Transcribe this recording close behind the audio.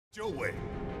Your way.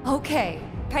 Okay,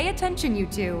 pay attention, you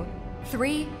two.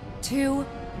 3, 2,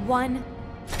 1.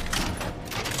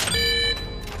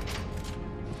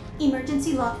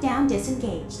 Emergency lockdown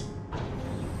disengaged.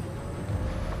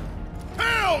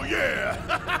 Hell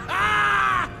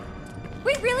yeah!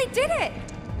 We really did it!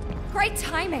 Great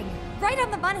timing. Right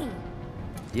on the money.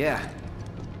 Yeah.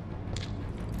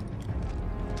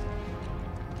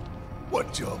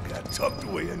 What y'all got tucked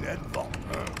away in that vault,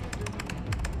 huh?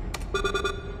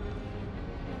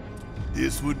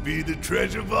 This would be the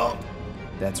treasure vault?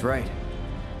 That's right.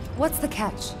 What's the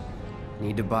catch?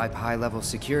 Need to buy high-level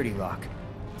security lock.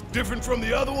 Different from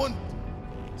the other one?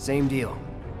 Same deal.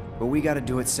 But we gotta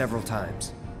do it several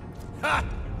times. Ha!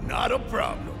 Not a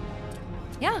problem.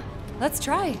 Yeah, let's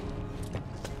try.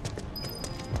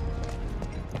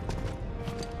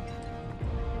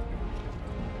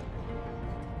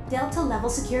 Delta level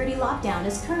security lockdown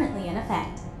is currently in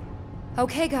effect.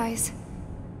 Okay, guys.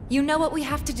 You know what we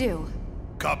have to do.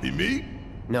 Copy me?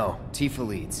 No, Tifa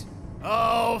leads.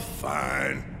 Oh,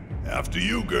 fine. After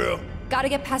you, girl. Gotta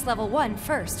get past level 1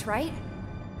 first, right?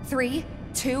 3,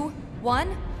 2,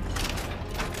 1.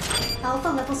 Alpha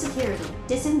level security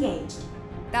disengaged.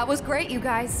 That was great, you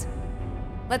guys.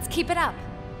 Let's keep it up.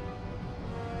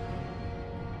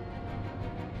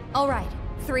 All right,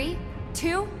 3,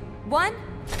 2, 1.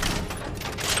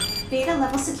 Beta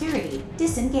level security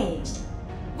disengaged.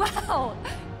 Wow!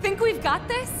 Think we've got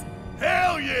this?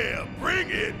 Hell yeah! Bring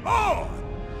it on!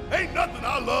 Ain't nothing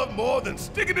I love more than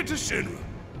sticking it to Shinra.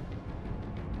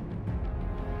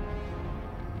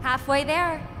 Halfway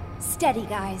there. Steady,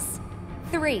 guys.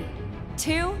 3,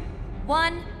 2,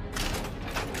 1.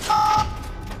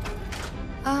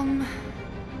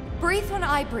 Breathe when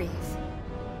I breathe.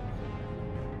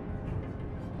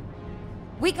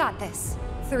 We got this.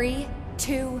 3,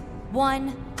 2,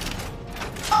 1.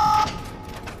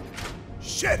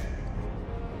 Shit!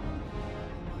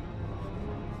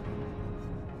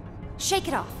 Shake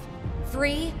it off.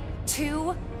 3,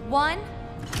 2, 1.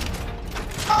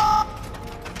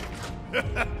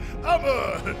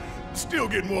 I'm, still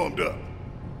getting warmed up.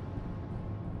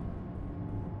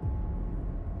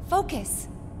 Focus.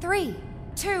 3,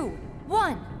 2,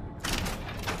 1.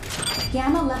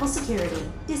 Gamma level security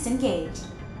disengaged.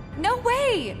 No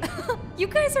way! You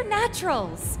guys are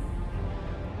naturals.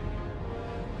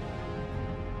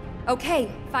 Okay,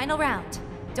 final round.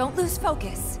 Don't lose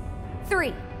focus.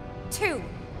 3, 2,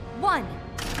 1.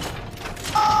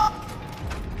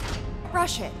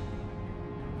 Rush it.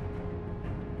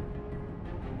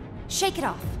 Shake it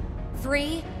off.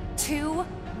 3, 2,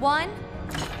 1.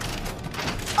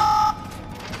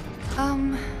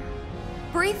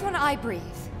 Breathe when I breathe.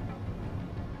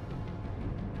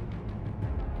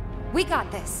 We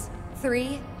got this.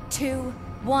 3, 2,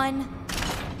 1.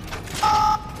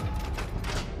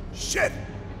 Shit!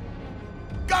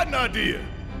 Got an idea!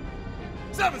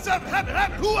 7,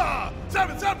 happen, hoo-ah!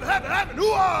 7, happen,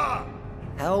 hoo-ah!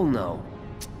 Hell no.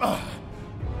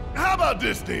 How about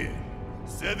this then?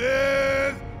 7,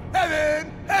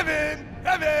 heaven!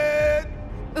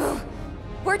 Ugh,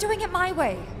 we're doing it my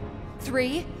way.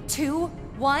 3, 2,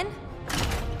 1.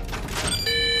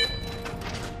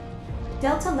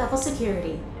 Delta level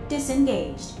security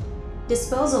disengaged.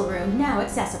 Disposal room now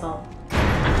accessible.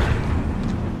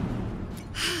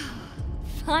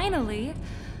 Finally.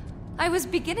 I was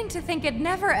beginning to think it'd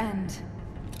never end.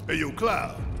 Hey, yo,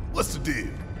 Cloud, what's the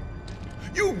deal?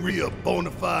 You real bona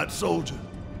fide soldier?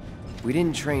 We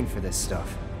didn't train for this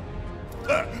stuff.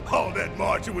 All that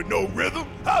marching with no rhythm?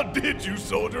 How did you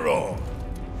soldier on?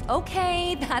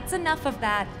 Okay, that's enough of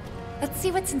that. Let's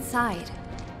see what's inside.